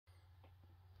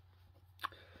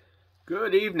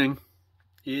Good evening.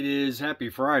 It is Happy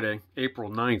Friday,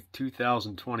 April 9th,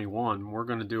 2021. We're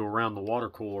going to do Around the Water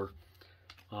Cooler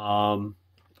for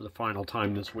the final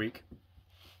time this week.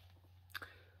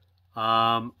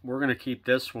 We're going to keep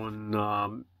this one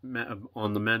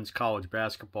on the men's college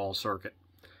basketball circuit.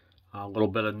 A little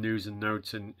bit of news and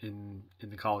notes in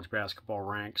the college basketball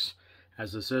ranks,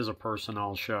 as this is a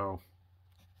personnel show.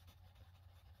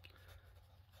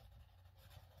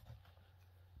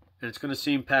 And it's going to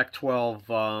seem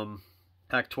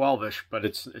Pac-12-ish, but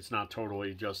it's not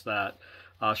totally just that.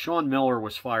 Sean Miller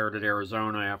was fired at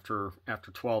Arizona after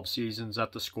 12 seasons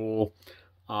at the school.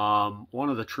 One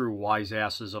of the true wise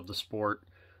asses of the sport.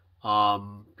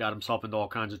 Got himself into all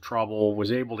kinds of trouble.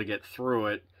 Was able to get through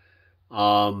it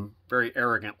very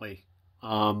arrogantly.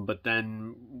 But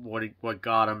then what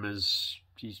got him is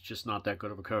he's just not that good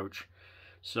of a coach.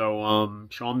 So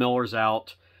Sean Miller's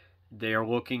out. They are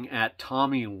looking at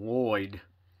Tommy Lloyd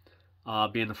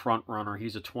being the front runner.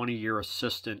 He's a 20-year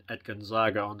assistant at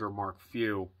Gonzaga under Mark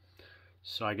Few.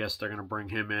 So I guess they're going to bring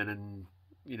him in, and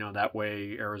that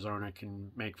way Arizona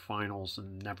can make finals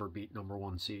and never beat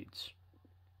 #1 seeds.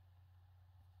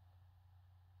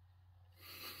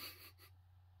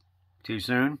 Too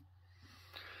soon?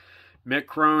 Mick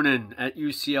Cronin at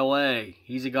UCLA.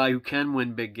 He's a guy who can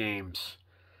win big games.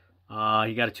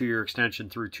 He got a 2-year extension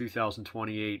through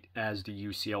 2028 as the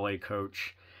UCLA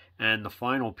coach. And the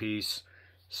final piece,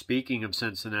 speaking of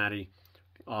Cincinnati,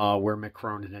 where Mick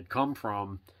Cronin had come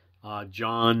from,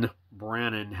 John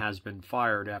Brannon has been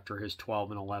fired after his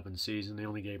 12-11 season. They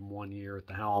only gave him 1 year at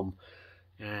the helm,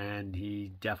 and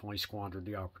he definitely squandered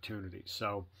the opportunity.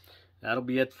 So that'll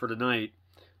be it for tonight.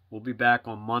 We'll be back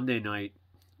on Monday night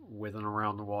with an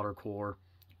Around the Water Cooler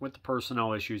with the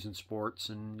personnel issues in sports,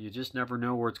 and you just never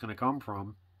know where it's going to come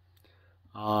from.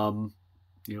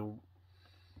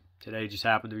 Today just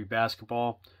happened to be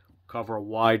basketball. Cover a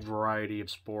wide variety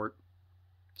of sport,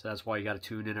 so that's why you got to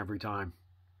tune in every time.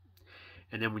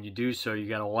 And then when you do so, you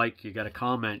got to like, you got to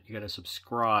comment, you got to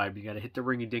subscribe, you got to hit the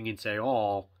ringy-ding and say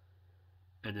all,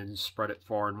 and then spread it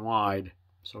far and wide.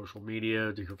 Social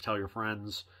media, tell your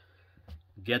friends,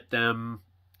 get them.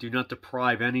 Do not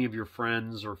deprive any of your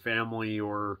friends or family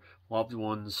or loved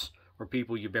ones or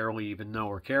people you barely even know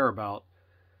or care about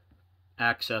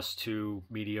access to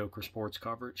mediocre sports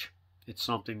coverage. It's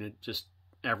something that just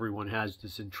everyone has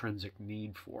this intrinsic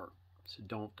need for. So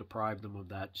don't deprive them of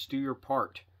that. Just do your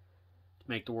part to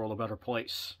make the world a better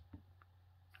place.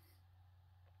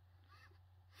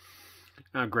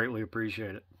 I greatly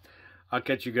appreciate it. I'll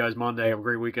catch you guys Monday. Have a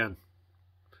great weekend.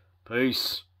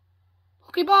 Peace.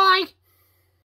 Okay, bye.